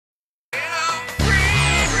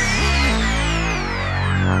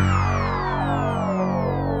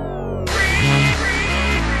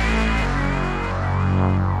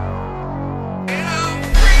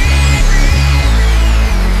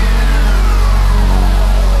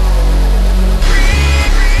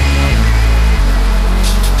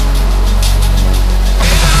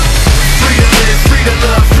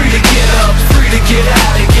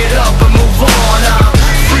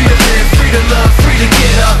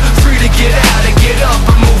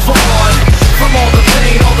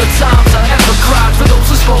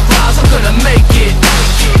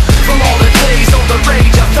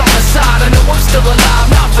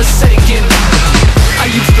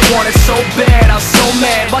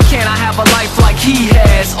mad? Why can't I have a life like he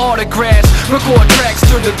has? Autographs, record tracks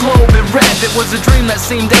to the globe and rap. It was a dream that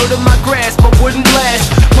seemed out of my grasp, but wouldn't last.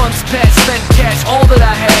 Months passed, spent cash, all that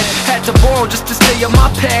I had to borrow just to stay on my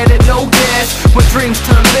pad and no gas. When dreams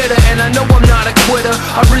turn bitter, and I know I'm not a quitter,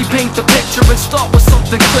 I repaint the picture and start with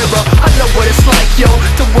something clearer. I know what it's like, yo,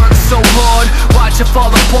 to work so hard, watch it fall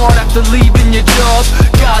apart after leaving your job.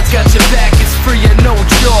 God's got your back, it's free and no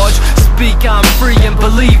charge. Speak, I'm free, and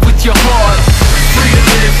believe with your heart. Free to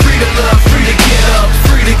live, free to love, free to get up,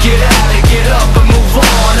 free to get out and get up and move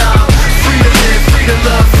on. I'm free to live, free to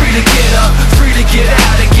love, free to get up, free to get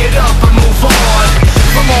out and get up and move on.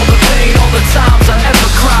 From all the pain, all the times I ever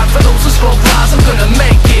cried, for those who spoke lies, I'm gonna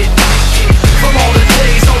make it. From all the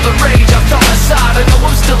days, all the rage I felt inside, I know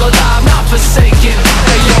I'm still alive, not forsaken.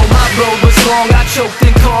 Hey yo, my road was long, I choked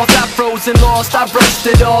and coughed, I froze and lost, I brushed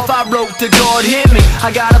it off, I wrote to God, hit me,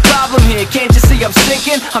 I got a problem here, can't you see I'm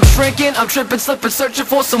sinking? I'm shrinking, I'm tripping, slipping, searching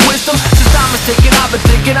for some wisdom. Since time is ticking, I've been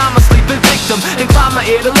thinking I'm a sleeping victim. Incline my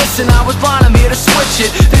ear to listen, I was blind, I'm here to switch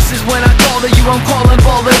it. This is when I call to you, I'm calling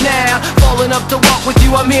baller now. Falling up to walk with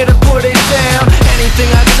you, I'm here to put it down.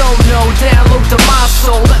 Anything I don't know, download to my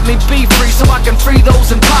soul. Let me be free so I can free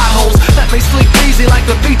those in potholes. Let me sleep easy like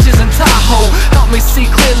the beaches in Tahoe. Help me see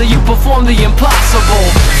clearly, you perform the impossible.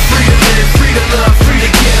 Free to live, free to love, free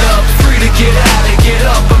to get up, free to get out and get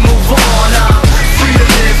up and move on. I'm free to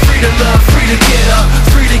live, free to love, free to get up,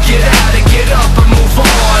 free to get out and get up and move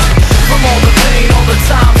on. From all the pain, all the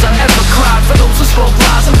times I ever cried, for those who spoke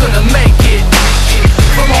lies, I'm gonna make it.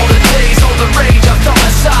 From all the days, all the rage I felt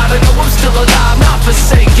inside, I know I'm still alive, not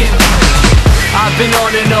forsaken. I've been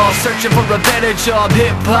on and off, searching for a better job.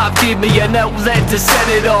 Hip-hop gave me an outlet to set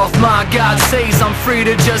it off. My God says I'm free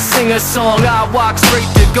to just sing a song. I walk straight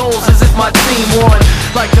to goals as if my team won.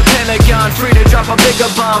 Like the Pentagon, free to drop a bigger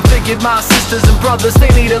bomb. Figured my sisters and brothers, they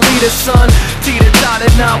need a leader, son.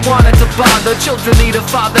 Teeter-totted, not wanting to bother. Children need a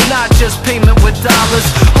father, not just payment with dollars.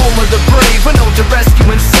 Home of the brave, we're known to rescue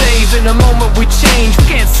and save. In a moment we change,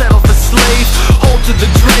 we can't settle for slaves. Hold to the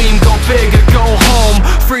dream, go big or go home.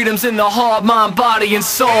 Freedom's in the heart, mind, body and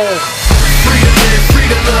soul. Free to live, free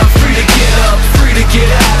to love, free to get up, free to get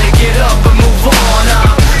out and get up and move on.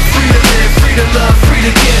 I'm free to live, free to love, free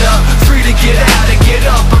to get up, free to get out and get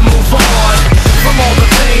up and move on. From all the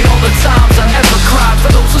pain, all the times I ever cried, for